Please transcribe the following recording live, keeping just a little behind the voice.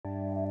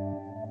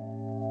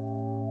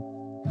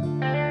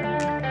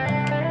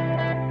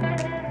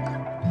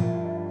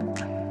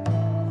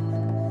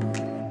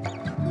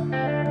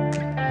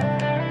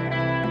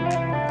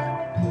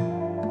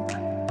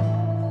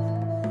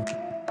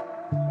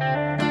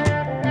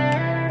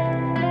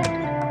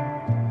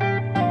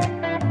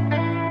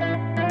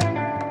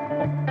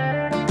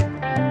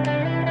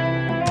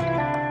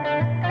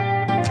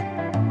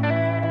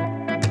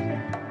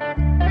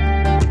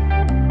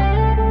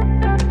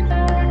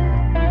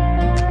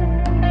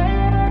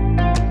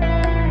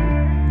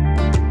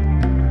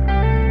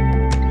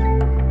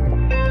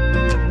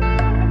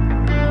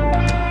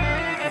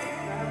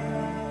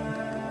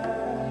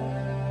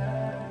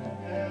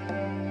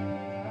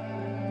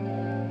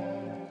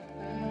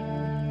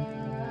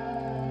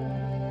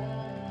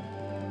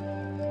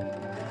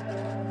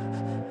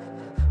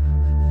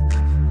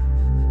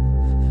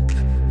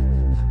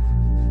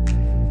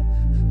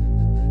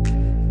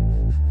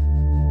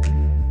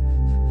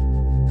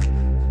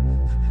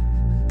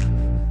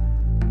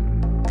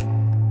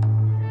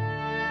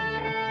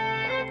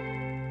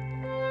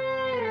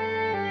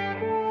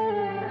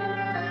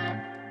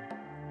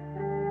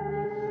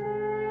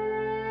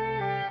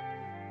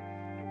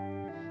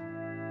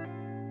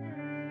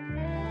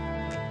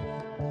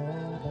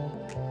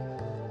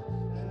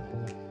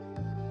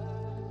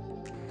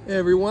Hey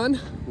everyone,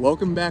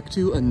 welcome back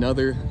to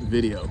another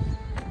video.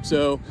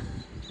 So,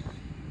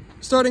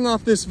 starting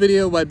off this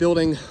video by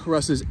building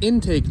Russ's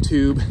intake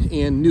tube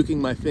and nuking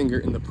my finger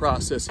in the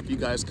process, if you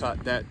guys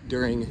caught that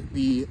during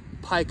the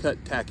pie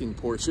cut tacking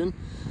portion.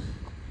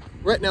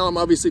 Right now I'm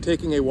obviously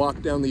taking a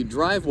walk down the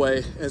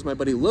driveway as my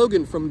buddy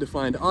Logan from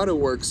Defined Auto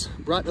Works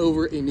brought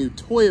over a new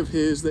toy of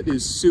his that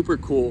is super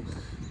cool,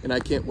 and I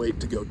can't wait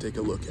to go take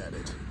a look at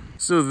it.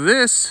 So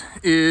this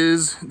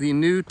is the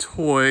new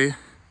toy,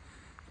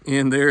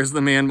 and there's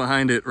the man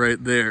behind it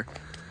right there.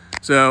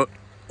 So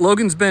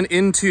Logan's been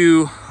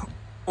into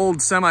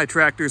old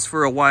semi-tractors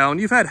for a while,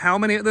 and you've had how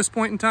many at this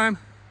point in time?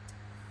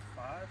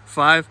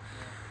 Five?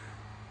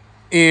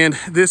 And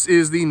this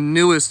is the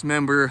newest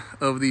member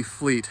of the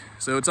fleet.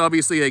 So it's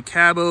obviously a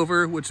cab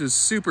over, which is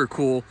super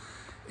cool.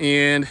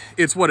 And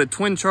it's what, a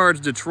twin charge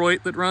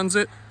Detroit that runs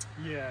it?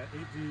 Yeah,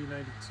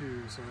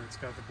 8V92, so it's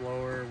got the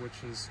blower,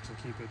 which is to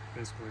keep it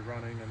basically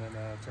running, and then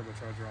a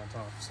turbocharger on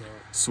top. So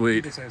sweet.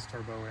 You can say it's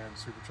turbo and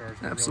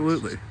supercharged.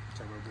 Absolutely.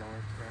 Turbo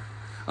blower. Yeah.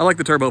 I like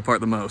the turbo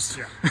part the most.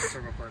 Yeah, the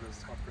turbo part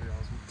is pretty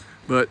awesome.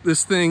 But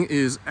this thing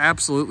is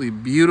absolutely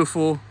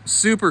beautiful,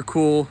 super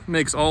cool,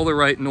 makes all the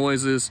right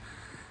noises,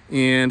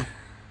 and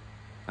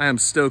I am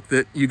stoked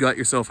that you got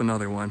yourself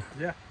another one.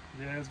 Yeah,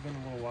 it's been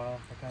a little while.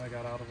 I kind of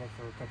got out of it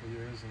for a couple of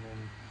years, and then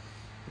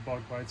the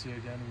bug bites you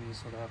again, and you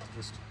sort of have to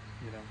just,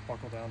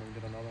 buckle down and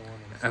get another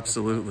one. And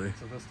absolutely.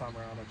 So this time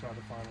around, I tried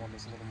to find one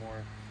that's a little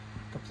more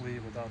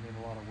complete without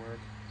needing a lot of work.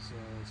 So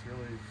it's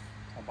really,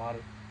 I bought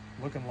it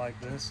looking like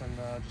this, and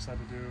just had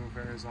to do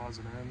various odds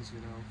and ends,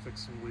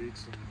 fix some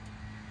leaks and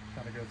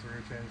kind of go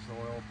through, change the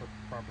oil, put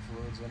proper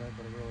fluids in it,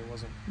 but it really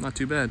wasn't not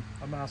too bad.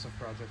 A massive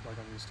project like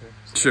I'm used to.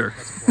 So sure.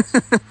 That's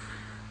a plus.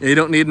 Yeah, you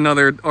don't need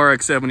another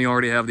RX-7, you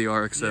already have the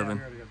RX-7. Yeah, we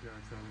already got the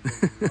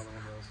RX-7.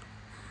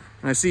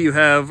 And I see you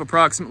have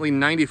approximately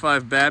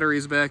 95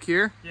 batteries back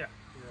here. Yeah,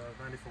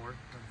 94.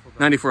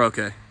 94,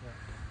 okay. Yeah.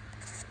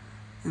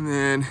 And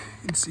then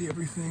you can see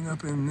everything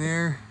up in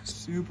there.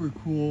 Super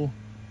cool,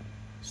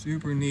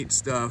 super neat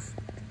stuff.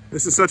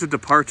 This is such a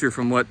departure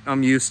from what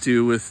I'm used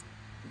to with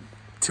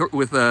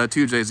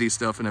 2JZ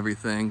stuff and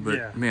everything, but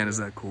yeah, man, is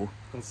that cool.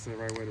 That's the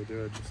right way to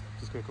do it.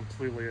 Just go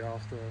completely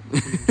off the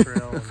beaten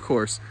trail. Of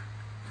course.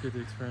 Get to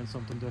experience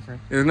something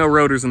different. There's no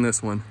rotors in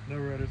this one. No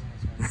rotors in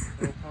this one.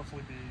 They'll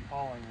hopefully be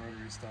hauling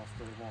rotary stuff,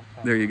 but it won't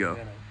have there you go.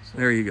 In it, so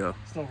there you go.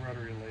 Still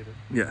rotary related.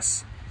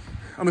 Yes.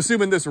 I'm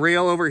assuming this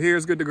rail over here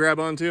is good to grab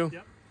onto?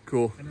 Yep.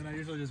 Cool. And then I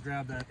usually just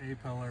grab that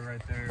A-pillar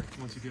right there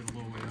once you get a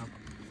little way up.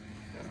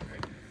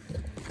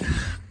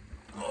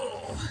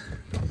 Oh.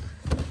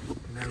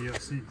 And now you have a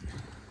seat.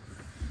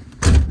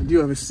 I do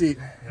have a seat.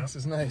 Yep. This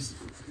is nice. Is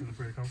it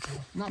pretty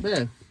comfortable? Not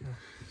bad. Yeah.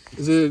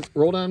 Is it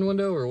roll down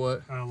window or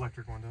what?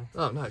 Electric window.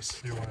 Oh,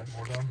 nice. Do you want it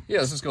more down? Yeah,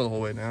 let's just go the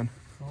whole way down.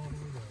 All the way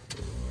down.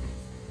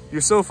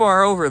 You're so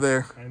far over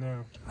there. I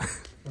know.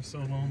 I'm so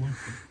lonely.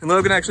 And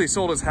Logan actually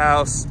sold his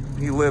house.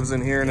 He lives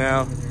in here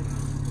now. That's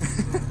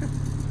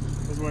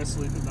where I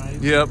sleep at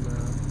night. Yep. And,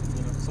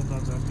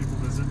 sometimes I have people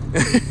visit.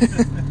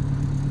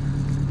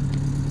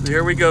 So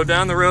here we go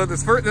down the road.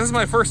 This is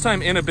my first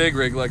time in a big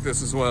rig like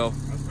this as well.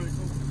 That's pretty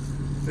cool.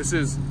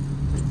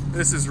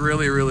 This is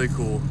really, really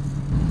cool.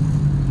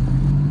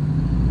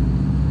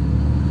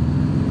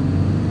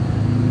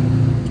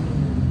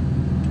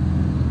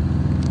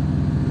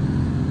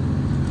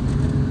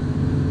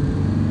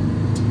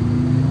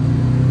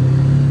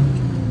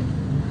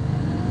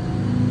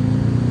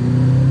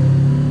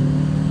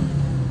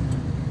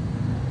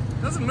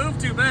 Doesn't move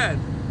too bad.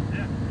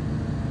 Yeah.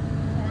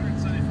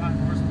 475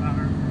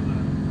 horsepower for the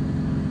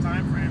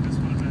time frame. This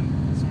would have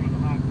been sort of the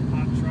hot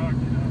truck,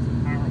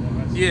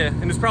 power-wise. Yeah,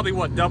 and it's probably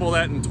what, double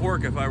that in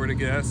torque if I were to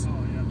guess.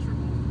 Oh yeah,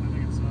 triple. I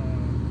think it's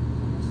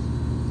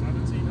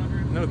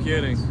 1700. No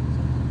kidding.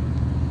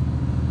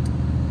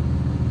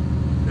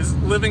 This is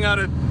living out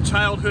a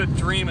childhood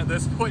dream at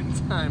this point in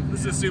time.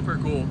 This is super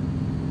cool.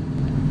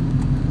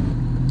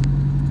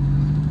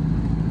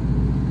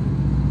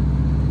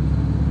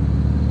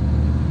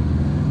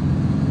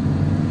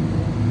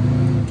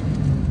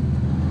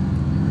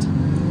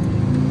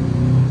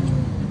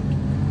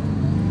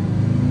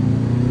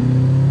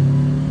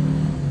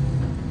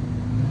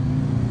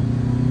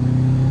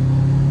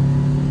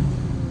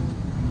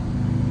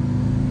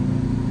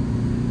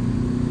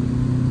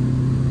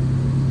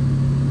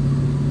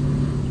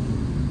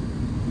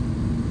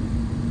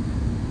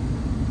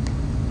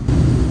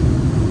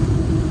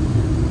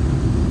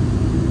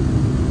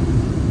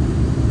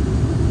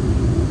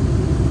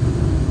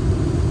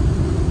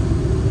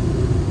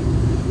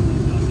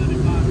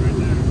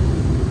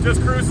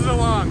 Just cruises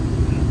along.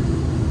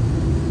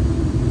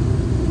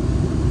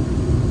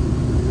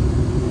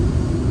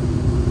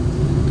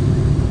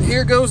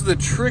 Here goes the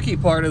tricky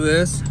part of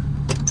this.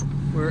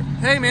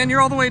 Hey man,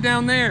 you're all the way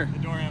down there. The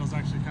door handle's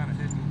actually kind of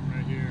hidden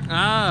right here.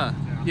 Ah,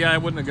 yeah, I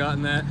wouldn't have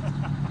gotten that.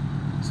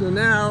 So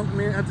now, I'm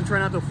gonna have to try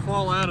not to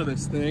fall out of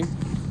this thing.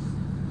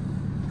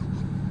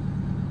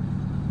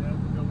 Yeah,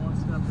 we go one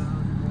step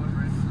down, one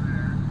right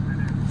there, and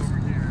then over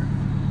here.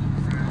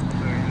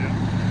 Right there,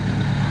 yeah.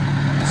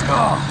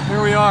 Oh,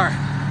 here we are.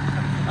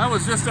 I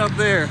was just up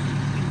there.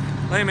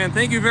 Hey man,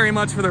 thank you very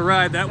much for the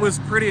ride. That was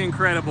pretty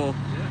incredible.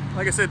 Yeah.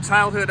 Like I said,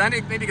 childhood. I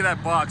need to get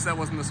that box. That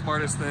wasn't the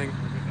smartest thing.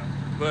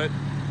 But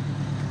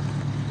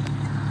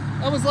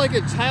that was like a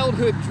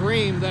childhood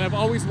dream that I've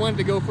always wanted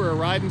to go for a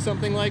ride in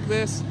something like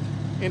this.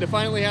 And to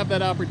finally have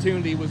that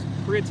opportunity was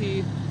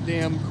pretty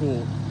damn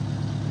cool.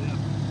 Yeah.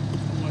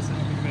 Unless I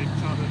have to make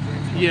childhood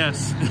dreams.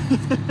 Yes.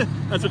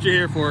 That's what you're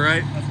here for,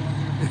 right? That's what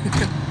I'm here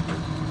for.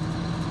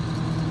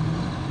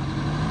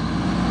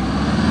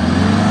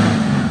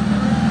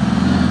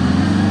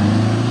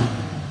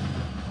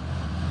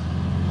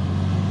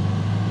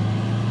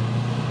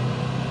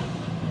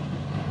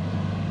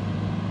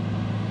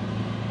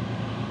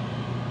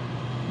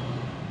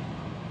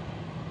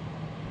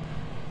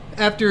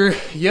 After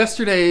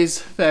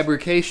yesterday's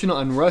fabrication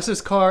on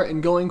Russ's car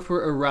and going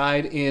for a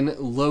ride in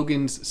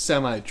Logan's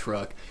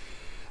semi-truck,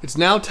 it's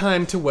now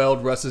time to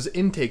weld Russ's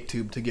intake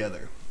tube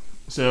together.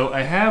 So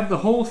I have the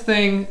whole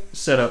thing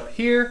set up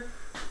here.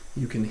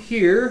 You can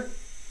hear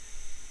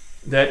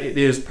that it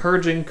is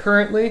purging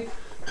currently.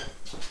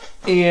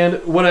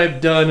 And what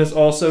I've done is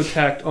also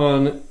tacked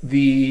on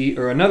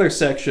another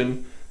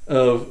section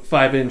of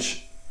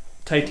 5-inch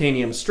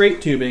titanium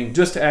straight tubing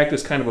just to act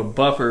as kind of a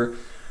buffer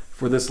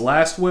for this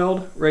last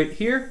weld right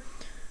here.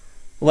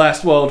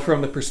 Last weld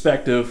from the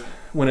perspective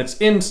when it's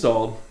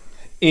installed.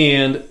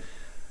 And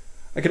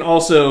I can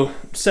also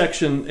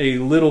section a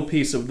little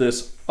piece of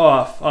this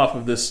off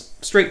of this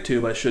straight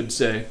tube, I should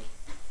say,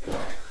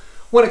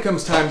 when it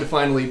comes time to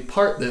finally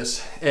part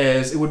this,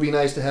 as it would be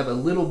nice to have a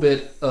little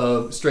bit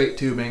of straight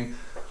tubing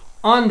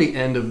on the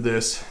end of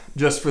this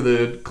just for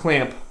the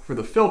clamp for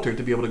the filter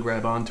to be able to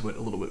grab onto it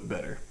a little bit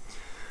better.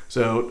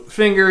 So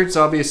finger, it's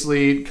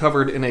obviously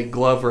covered in a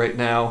glove right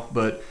now,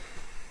 but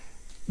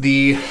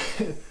the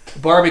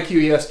barbecue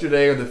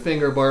yesterday, or the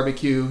finger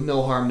barbecue,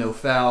 no harm, no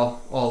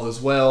foul, all is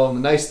well. And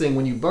the nice thing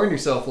when you burn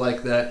yourself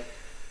like that,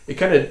 it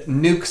kind of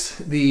nukes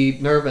the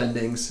nerve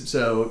endings,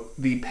 so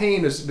the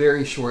pain is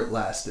very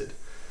short-lasted.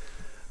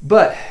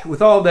 But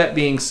with all that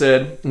being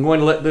said, I'm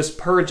going to let this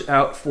purge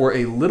out for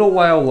a little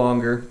while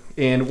longer,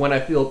 and when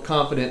I feel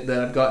confident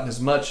that I've gotten as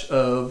much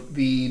of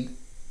the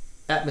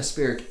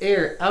atmospheric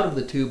air out of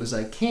the tube as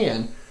I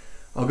can,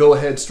 I'll go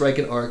ahead, strike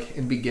an arc,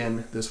 and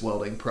begin this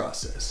welding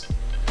process.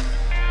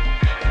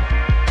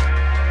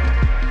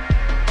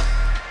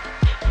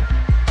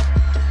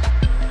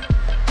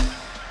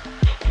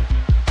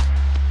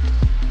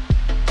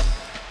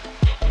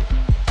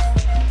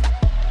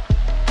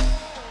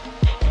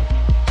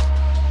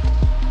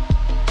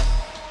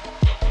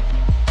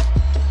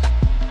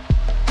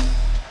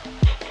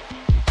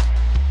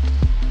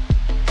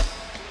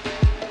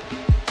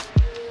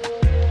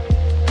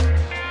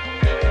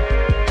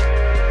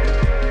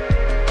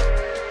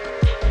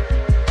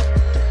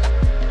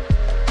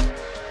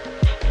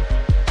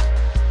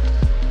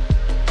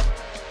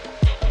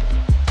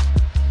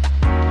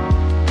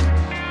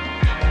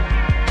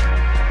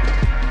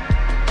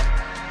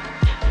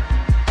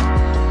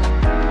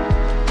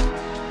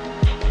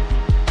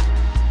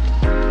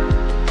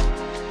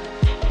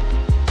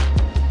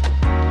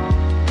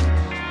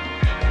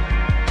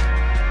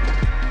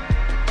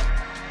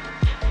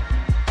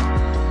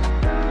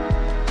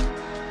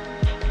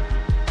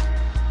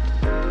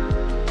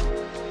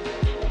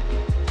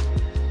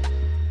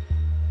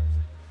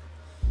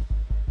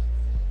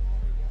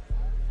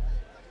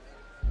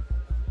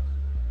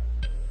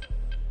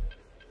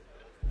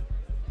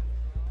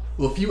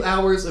 Well, a few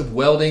hours of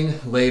welding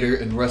later,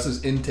 and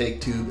Russ's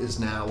intake tube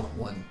is now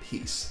one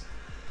piece.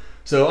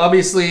 So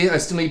obviously I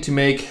still need to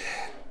make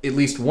at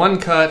least one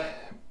cut.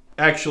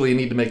 Actually, I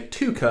need to make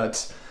 2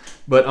 cuts,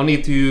 but I'll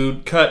need to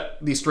cut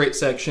the straight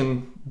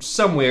section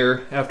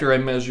somewhere after I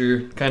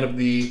measure kind of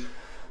the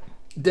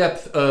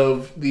depth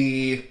of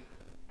the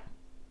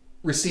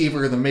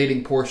receiver, the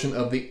mating portion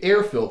of the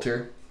air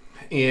filter.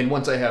 And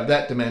once I have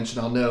that dimension,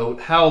 I'll know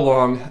how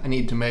long I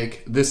need to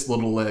make this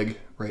little leg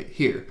right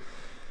here.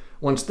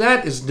 Once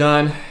that is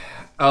done,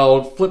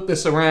 I'll flip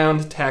this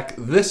around, tack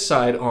this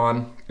side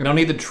on, and I'll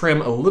need to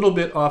trim a little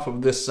bit off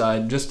of this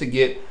side just to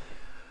get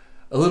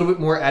a little bit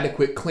more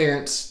adequate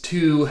clearance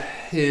to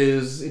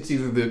it's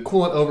either the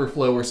coolant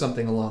overflow or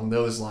something along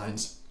those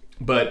lines.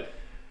 But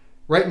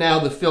right now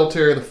the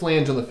filter, the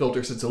flange on the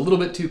filter sits a little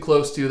bit too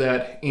close to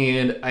that,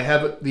 and I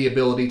have the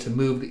ability to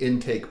move the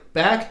intake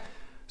back,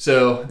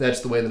 so that's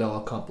the way that I'll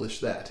accomplish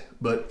that.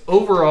 But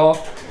overall,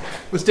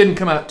 this didn't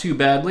come out too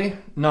badly.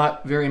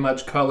 Not very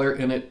much color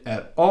in it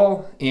at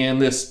all.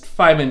 And this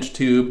 5-inch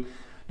tube,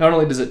 not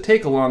only does it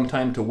take a long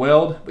time to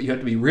weld, but you have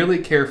to be really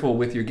careful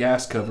with your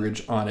gas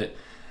coverage on it,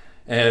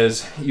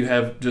 as you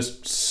have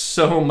just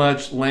so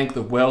much length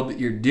of weld that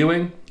you're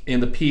doing,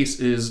 and the piece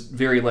is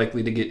very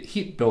likely to get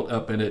heat built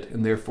up in it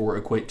and therefore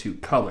equate to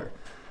color.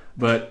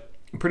 But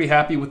I'm pretty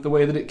happy with the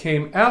way that it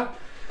came out.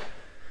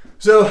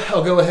 So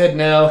I'll go ahead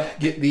now,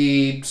 get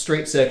the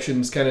straight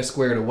sections kind of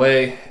squared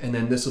away, and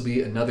then this will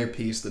be another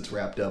piece that's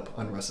wrapped up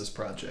on Russ's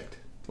project.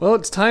 Well,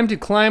 it's time to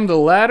climb the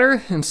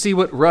ladder and see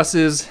what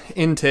Russ's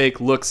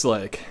intake looks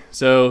like.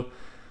 So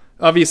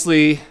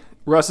obviously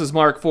Russ's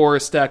Mark IV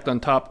is stacked on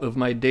top of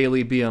my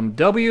daily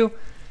BMW.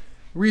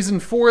 Reason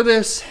for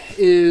this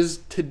is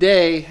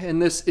today,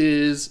 and this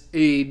is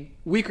a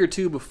week or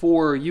two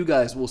before you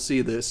guys will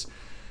see this,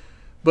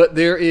 but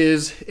there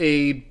is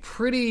a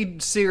pretty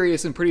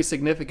serious and pretty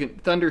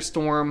significant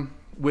thunderstorm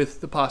with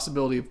the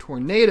possibility of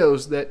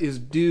tornadoes that is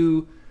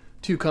due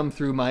to come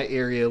through my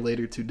area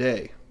later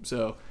today.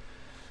 So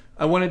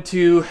I wanted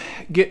to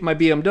get my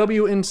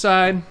BMW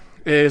inside,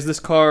 as this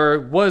car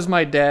was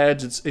my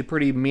dad's. It's a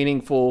pretty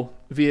meaningful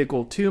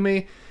vehicle to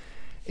me,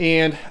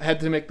 and I had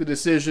to make the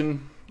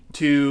decision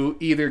to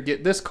either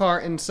get this car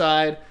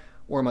inside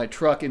or my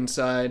truck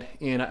inside,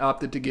 and I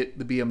opted to get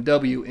the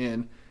BMW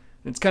in.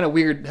 It's kind of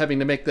weird having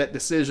to make that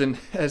decision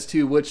as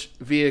to which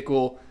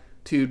vehicle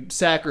to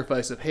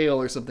sacrifice if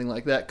hail or something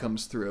like that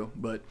comes through.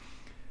 But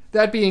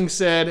that being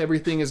said,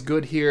 everything is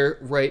good here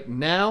right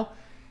now,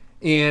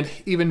 and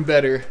even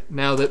better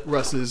now that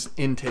Russ's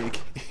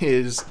intake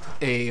is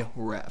a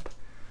wrap.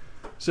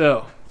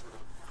 So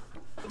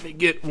let me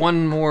get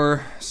one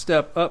more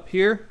step up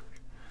here,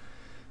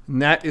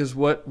 and that is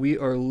what we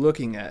are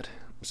looking at.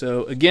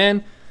 So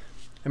again,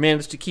 I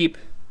managed to keep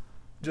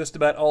just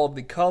about all of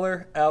the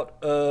color out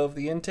of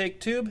the intake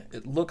tube.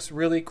 It looks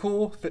really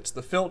cool, fits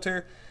the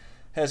filter,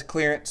 has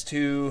clearance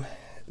to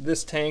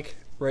this tank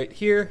right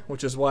here,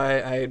 which is why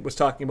I was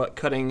talking about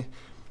cutting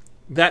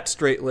that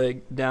straight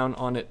leg down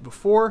on it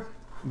before.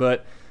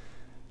 But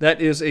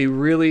that is a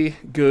really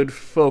good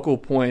focal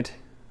point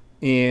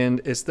and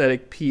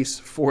aesthetic piece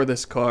for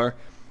this car,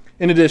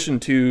 in addition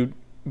to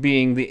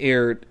being the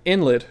air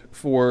inlet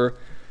for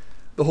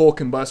the whole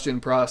combustion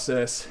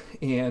process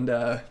and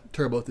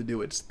turbo to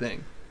do its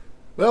thing.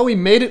 Well, we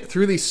made it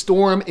through the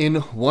storm in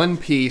one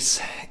piece,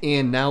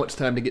 and now it's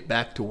time to get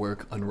back to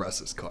work on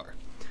Russ's car.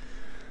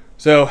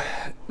 So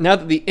now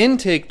that the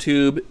intake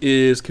tube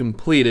is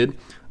completed,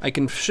 I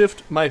can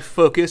shift my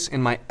focus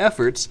and my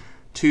efforts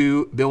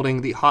to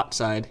building the hot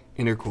side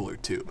intercooler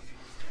tube.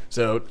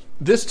 So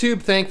this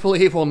tube,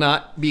 thankfully, will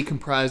not be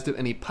comprised of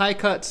any pie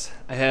cuts.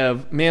 I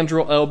have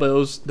mandrel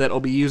elbows that I'll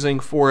be using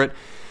for it,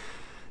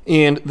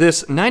 and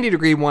this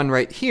 90-degree one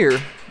right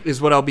here is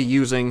what I'll be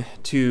using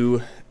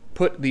to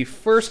put the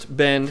first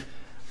bend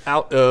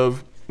out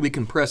of the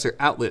compressor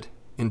outlet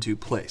into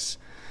place.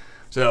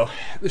 So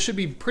this should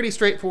be pretty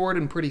straightforward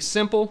and pretty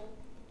simple.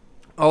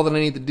 All that I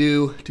need to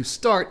do to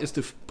start is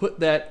to put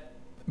that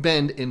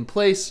bend in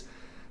place,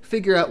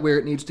 figure out where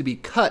it needs to be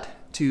cut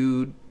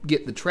to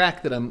get the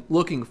track that I'm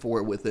looking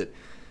for with it,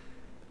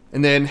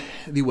 and then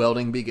the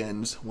welding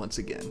begins once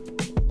again.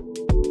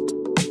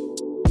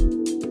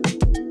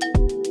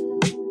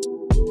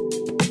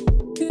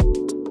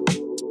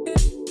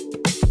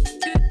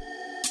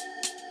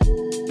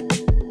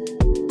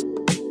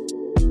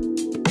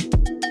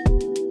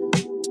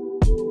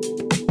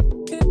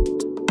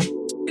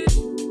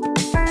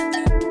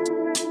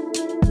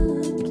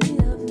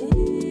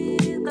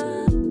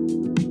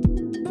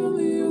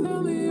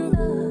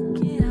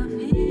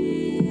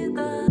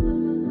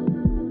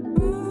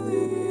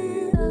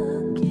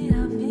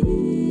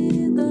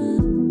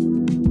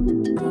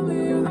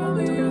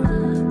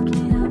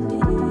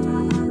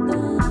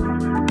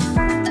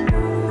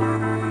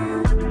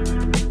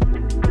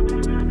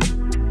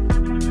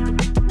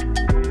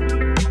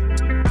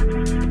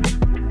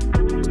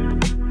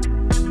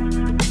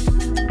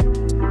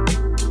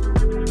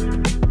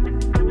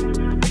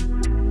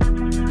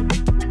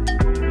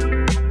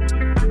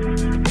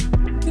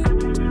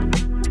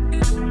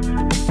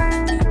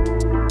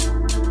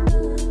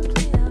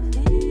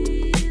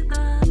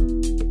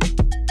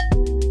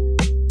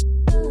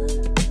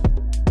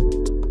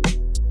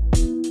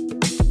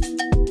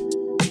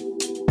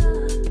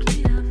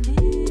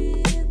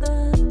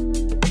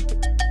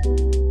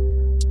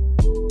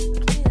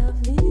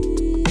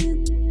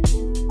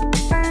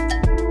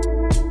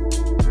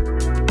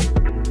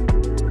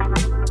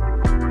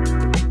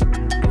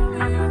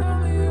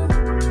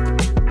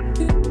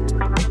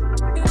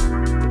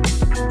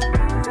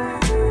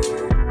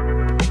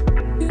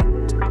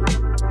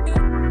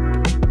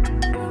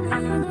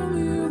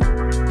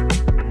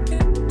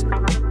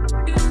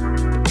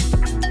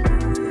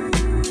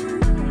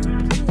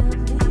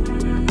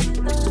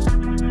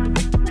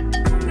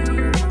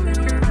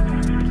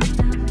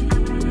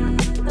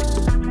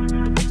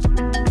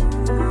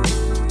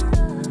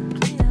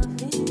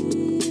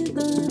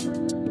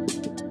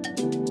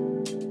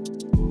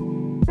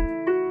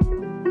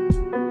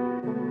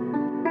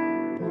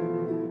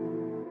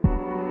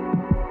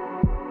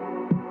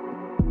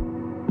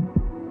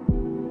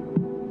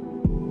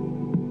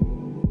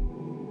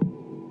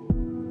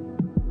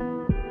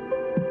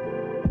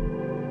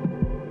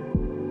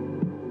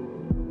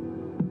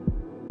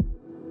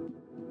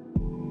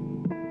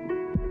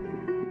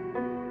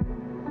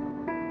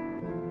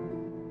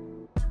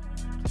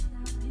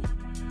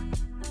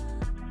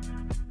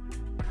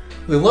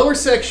 The lower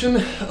section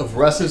of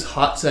Russ's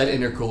hot side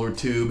intercooler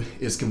tube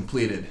is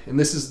completed, and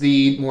this is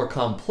the more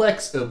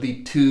complex of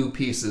the two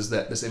pieces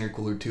that this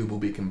intercooler tube will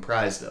be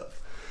comprised of.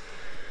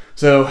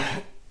 So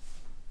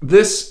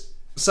this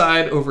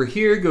side over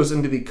here goes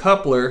into the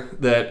coupler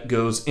that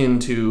goes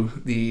into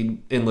the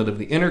inlet of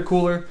the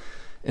intercooler.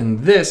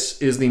 And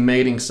this is the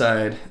mating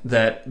side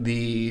that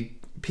the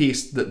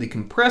piece that the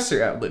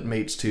compressor outlet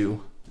mates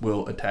to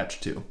will attach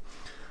to.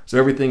 So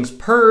everything's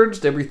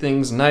purged,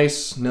 everything's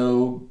nice,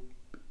 no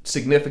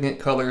significant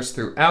colors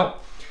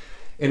throughout.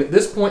 And at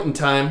this point in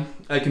time,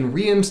 I can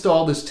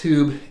reinstall this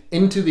tube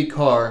into the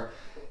car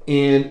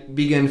and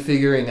begin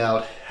figuring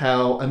out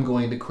how I'm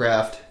going to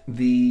craft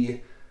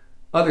the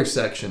other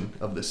section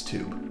of this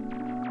tube.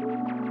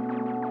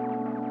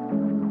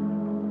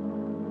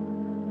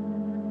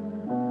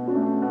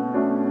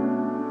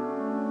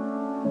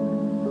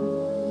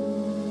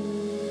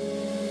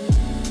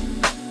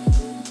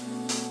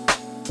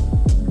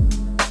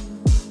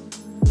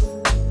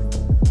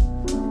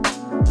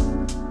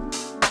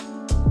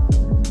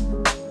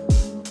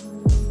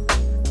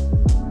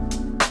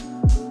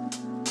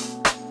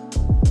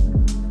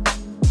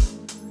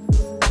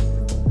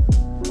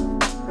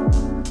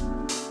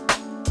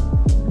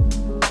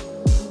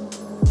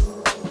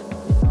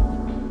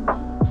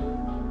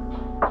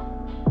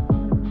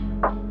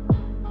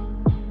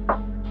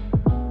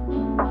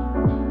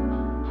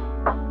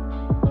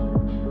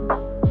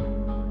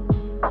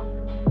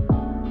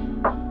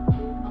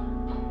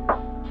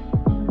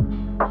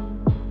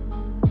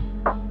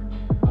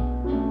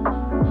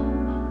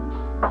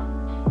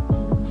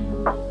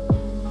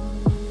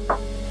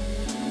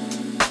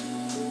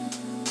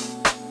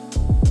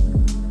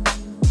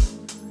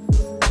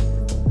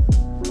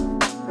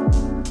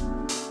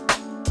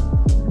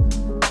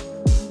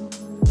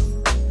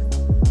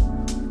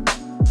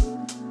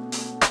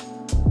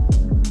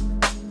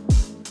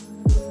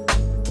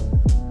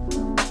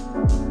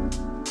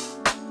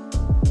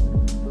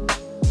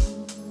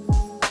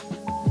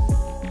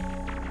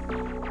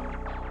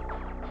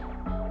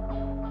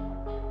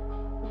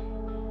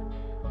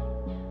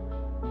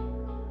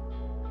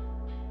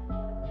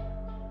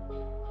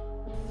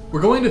 We're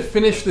going to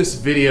finish this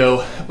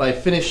video by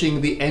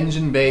finishing the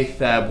engine bay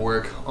fab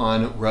work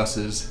on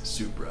Russ's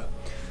Supra.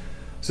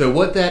 So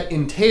what that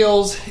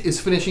entails is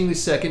finishing the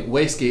second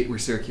wastegate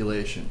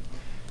recirculation.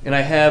 And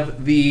I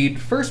have the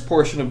first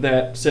portion of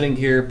that sitting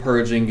here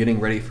purging, getting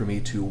ready for me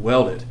to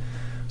weld it.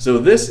 So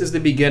this is the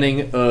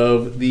beginning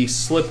of the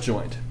slip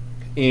joint.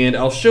 And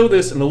I'll show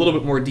this in a little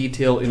bit more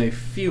detail in a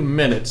few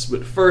minutes,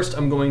 but first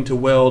I'm going to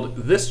weld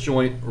this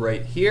joint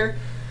right here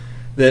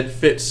that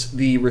fits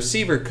the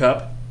receiver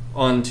cup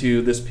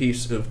onto this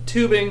piece of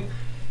tubing,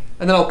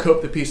 and then I'll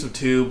cope the piece of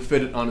tube,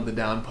 fit it onto the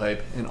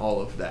downpipe, and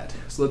all of that.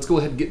 So let's go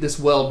ahead and get this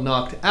weld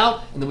knocked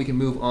out, and then we can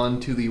move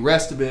on to the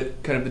rest of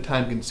it, kind of the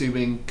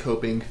time-consuming,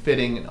 coping,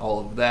 fitting, and all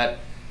of that,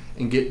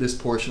 and get this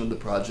portion of the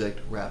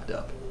project wrapped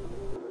up.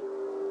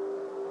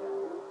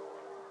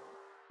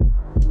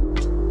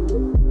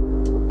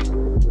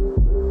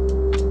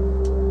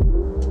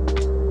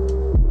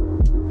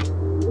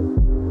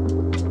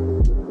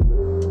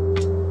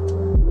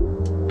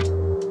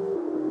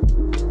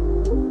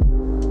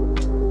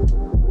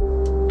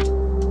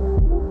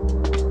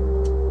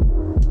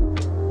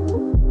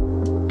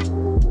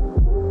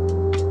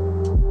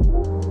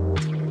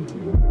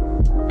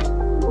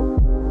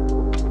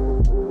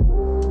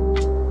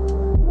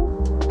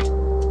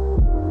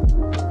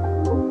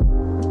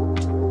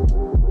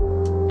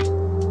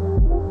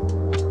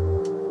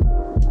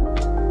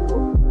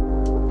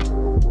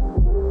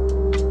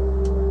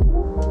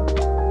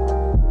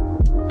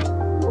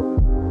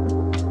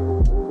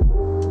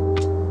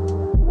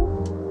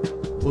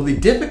 Well, the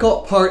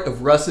difficult part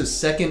of Russ's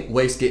second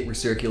wastegate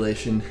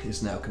recirculation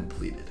is now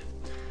completed.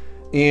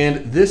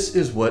 And this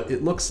is what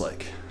it looks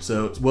like.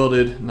 So it's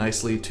welded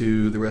nicely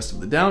to the rest of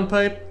the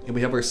downpipe, and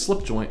we have our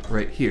slip joint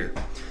right here.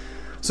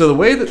 So the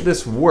way that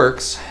this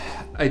works,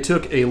 I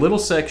took a little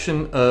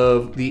section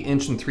of the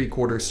 1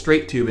 3/4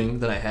 straight tubing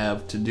that I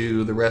have to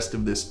do the rest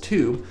of this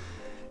tube,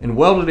 and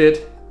welded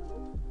it,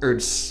 or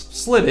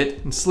slid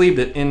it and sleeved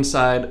it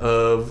inside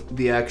of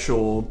the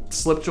actual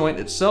slip joint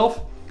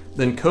itself,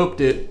 then coped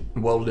it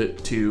and welded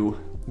it to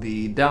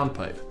the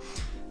downpipe.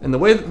 And the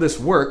way that this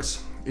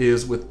works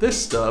is with this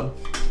stub,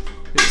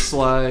 it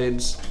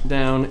slides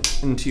down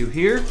into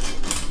here,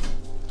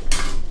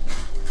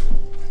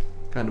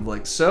 kind of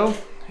like so.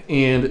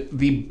 And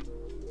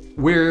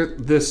where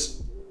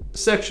this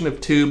section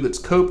of tube that's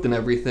coped and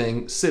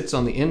everything sits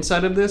on the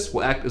inside of this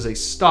will act as a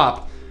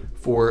stop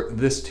for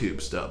this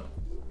tube stub.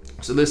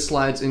 So this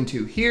slides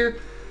into here,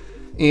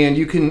 and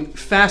you can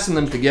fasten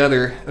them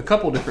together a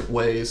couple different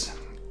ways.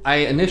 I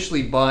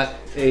initially bought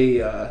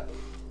the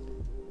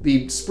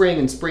spring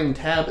and spring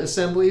tab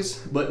assemblies,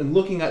 but in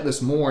looking at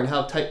this more and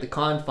how tight the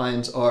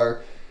confines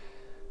are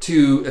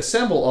to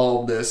assemble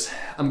all of this,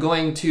 I'm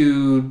going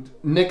to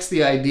nix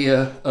the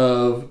idea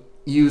of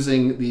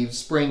using the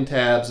spring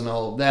tabs and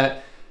all of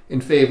that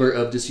in favor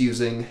of just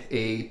using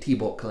a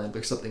T-bolt clamp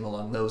or something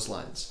along those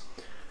lines.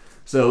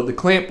 So the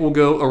clamp will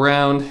go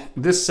around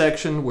this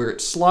section where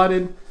it's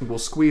slotted, and we'll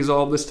squeeze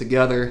all this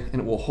together,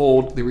 and it will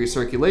hold the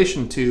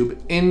recirculation tube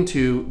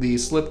into the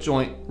slip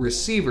joint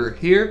receiver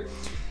here.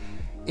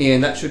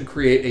 And that should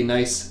create a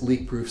nice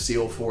leak-proof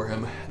seal for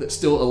him that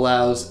still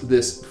allows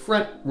this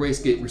front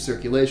wastegate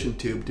recirculation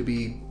tube to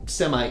be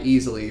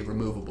semi-easily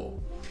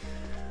removable.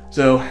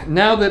 So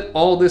now that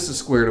all this is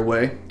squared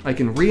away, I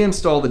can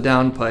reinstall the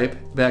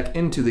downpipe back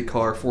into the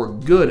car for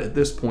good at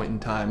this point in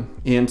time.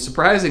 And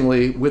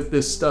surprisingly, with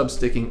this stub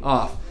sticking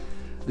off,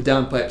 the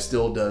downpipe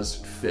still does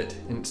fit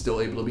and it's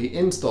still able to be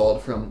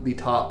installed from the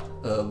top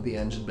of the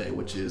engine bay,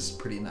 which is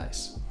pretty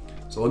nice.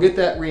 So I'll get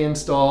that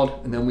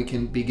reinstalled and then we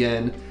can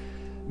begin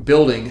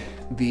building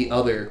the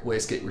other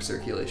wastegate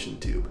recirculation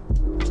tube.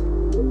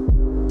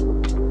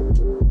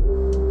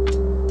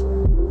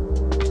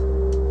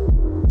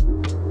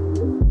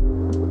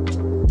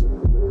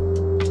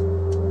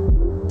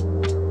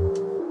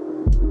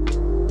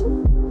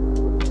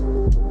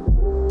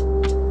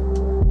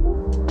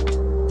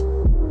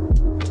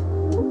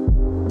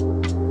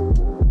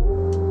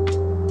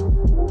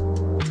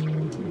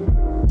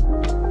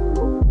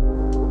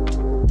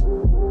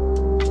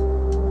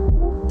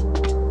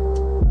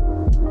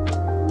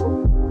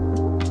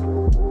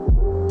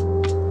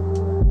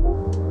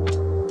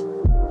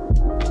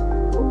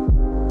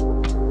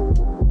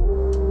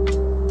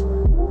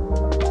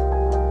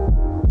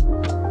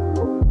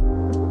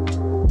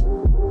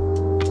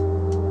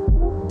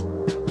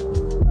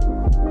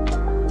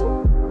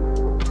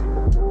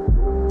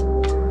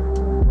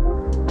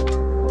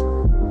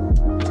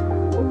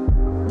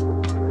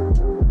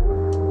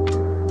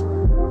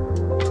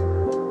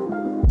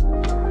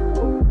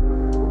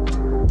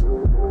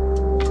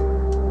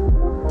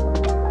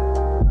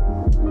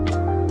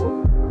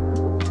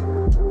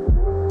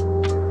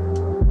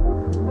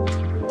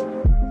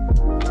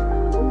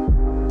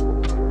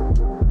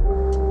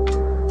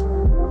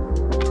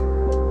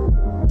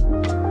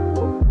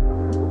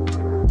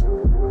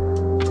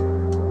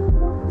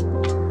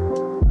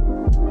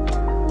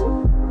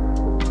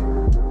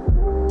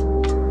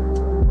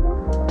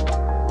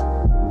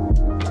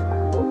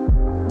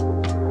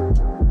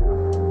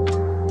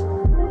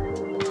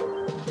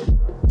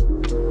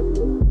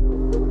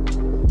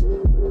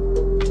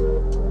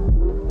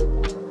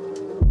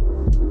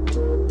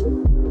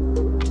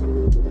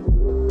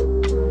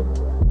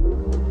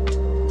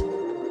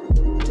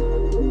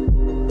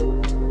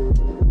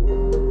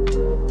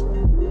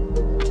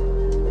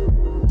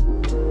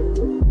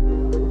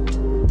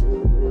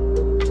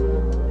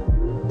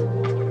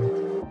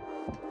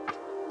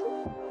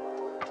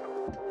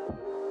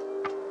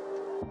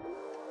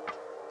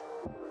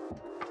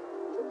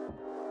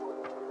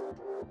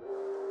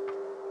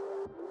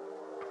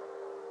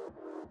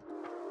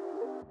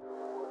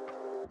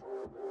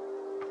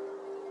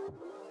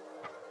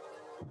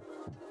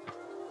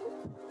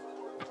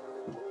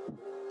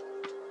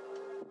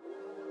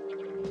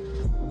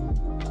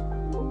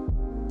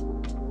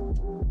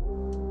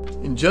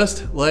 And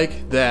just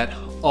like that,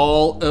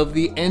 all of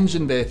the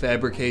engine bay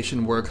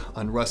fabrication work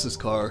on Russ's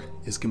car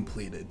is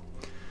completed.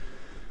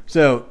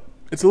 So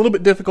it's a little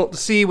bit difficult to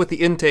see with the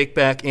intake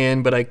back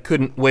in, but I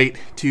couldn't wait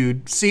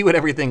to see what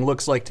everything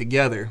looks like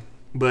together.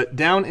 But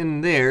down in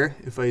there,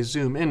 if I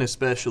zoom in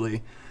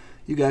especially,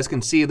 you guys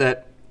can see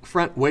that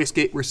front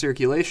wastegate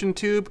recirculation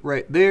tube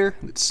right there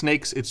that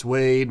snakes its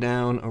way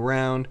down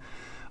around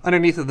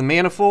underneath of the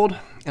manifold.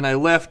 And I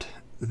left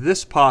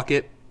this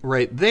pocket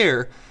right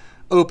there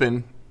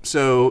open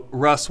so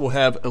Russ will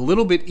have a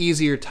little bit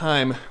easier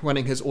time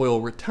running his oil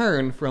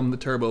return from the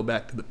turbo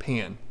back to the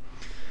pan.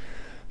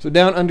 So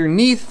down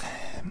underneath,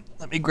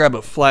 let me grab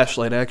a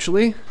flashlight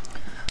actually.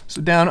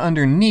 So down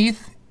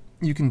underneath,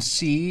 you can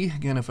see,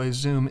 again if I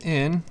zoom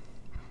in,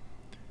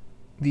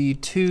 the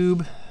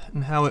tube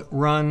and how it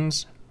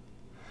runs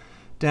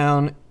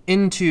down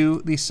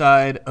into the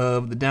side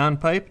of the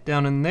downpipe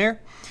down in there.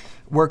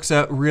 Works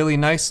out really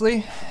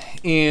nicely.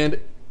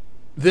 And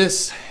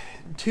this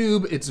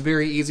tube, it's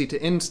very easy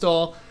to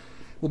install,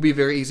 will be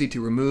very easy to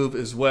remove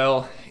as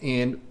well.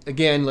 And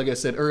again, like I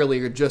said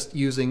earlier, just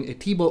using a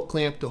T-bolt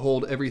clamp to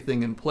hold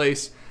everything in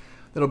place,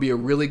 that'll be a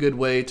really good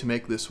way to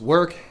make this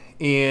work.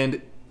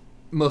 And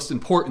most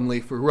importantly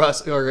for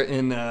Russ, or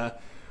in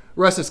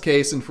Russ's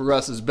case and for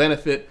Russ's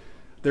benefit,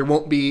 there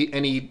won't be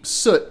any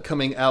soot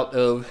coming out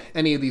of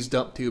any of these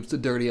dump tubes to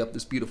dirty up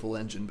this beautiful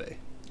engine bay.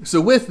 So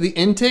with the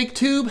intake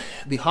tube,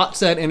 the hot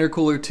side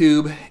intercooler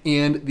tube,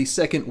 and the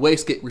second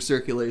wastegate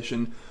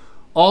recirculation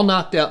all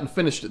knocked out and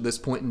finished at this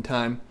point in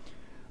time,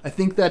 I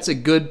think that's a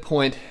good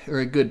point or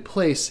a good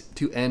place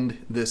to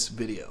end this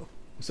video.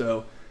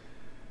 So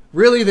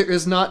really there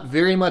is not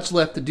very much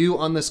left to do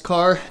on this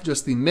car,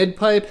 just the mid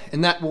pipe,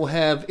 and that will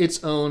have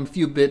its own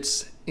few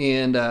bits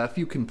and a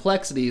few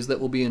complexities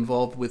that will be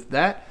involved with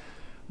that.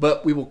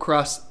 But we will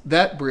cross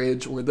that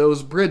bridge or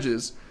those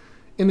bridges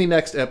in the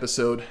next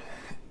episode.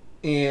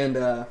 And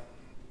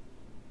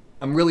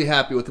I'm really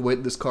happy with the way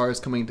this car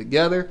is coming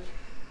together,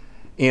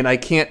 and I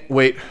can't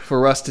wait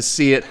for us to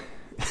see it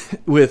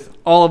with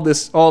all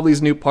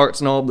these new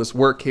parts and all of this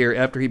work here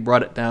after he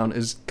brought it down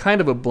as kind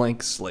of a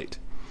blank slate.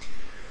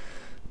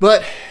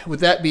 But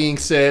with that being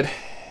said,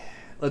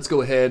 let's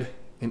go ahead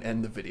and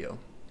end the video.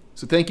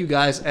 So thank you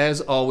guys, as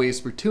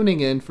always, for tuning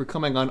in, for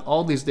coming on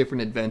all these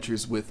different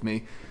adventures with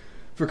me,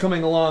 for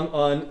coming along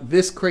on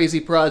this crazy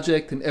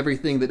project and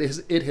everything that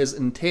it has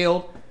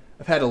entailed.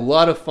 I've had a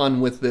lot of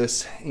fun with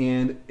this,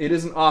 and it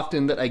isn't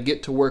often that I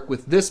get to work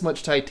with this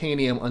much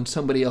titanium on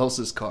somebody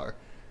else's car.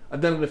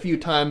 I've done it a few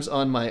times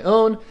on my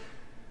own,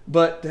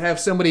 but to have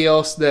somebody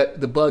else that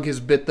the bug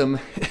has bit them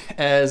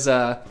as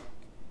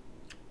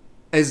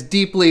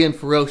deeply and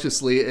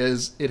ferociously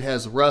as it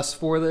has Russ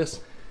for this,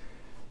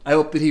 I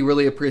hope that he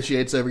really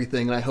appreciates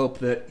everything, and I hope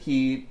that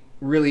he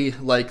really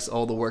likes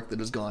all the work that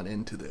has gone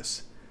into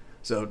this.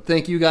 So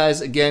thank you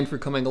guys again for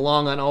coming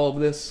along on all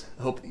of this.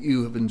 I hope that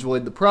you have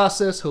enjoyed the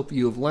process, hope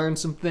you have learned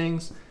some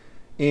things,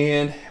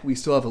 and we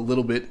still have a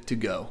little bit to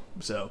go.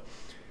 So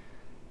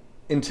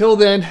until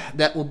then,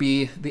 that will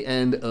be the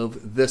end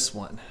of this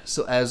one.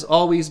 So as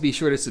always, be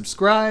sure to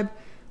subscribe,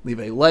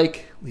 leave a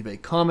like, leave a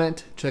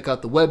comment, check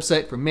out the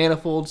website for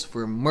manifolds,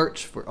 for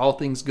merch, for all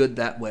things good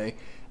that way,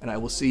 and I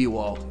will see you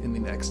all in the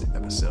next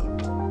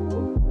episode.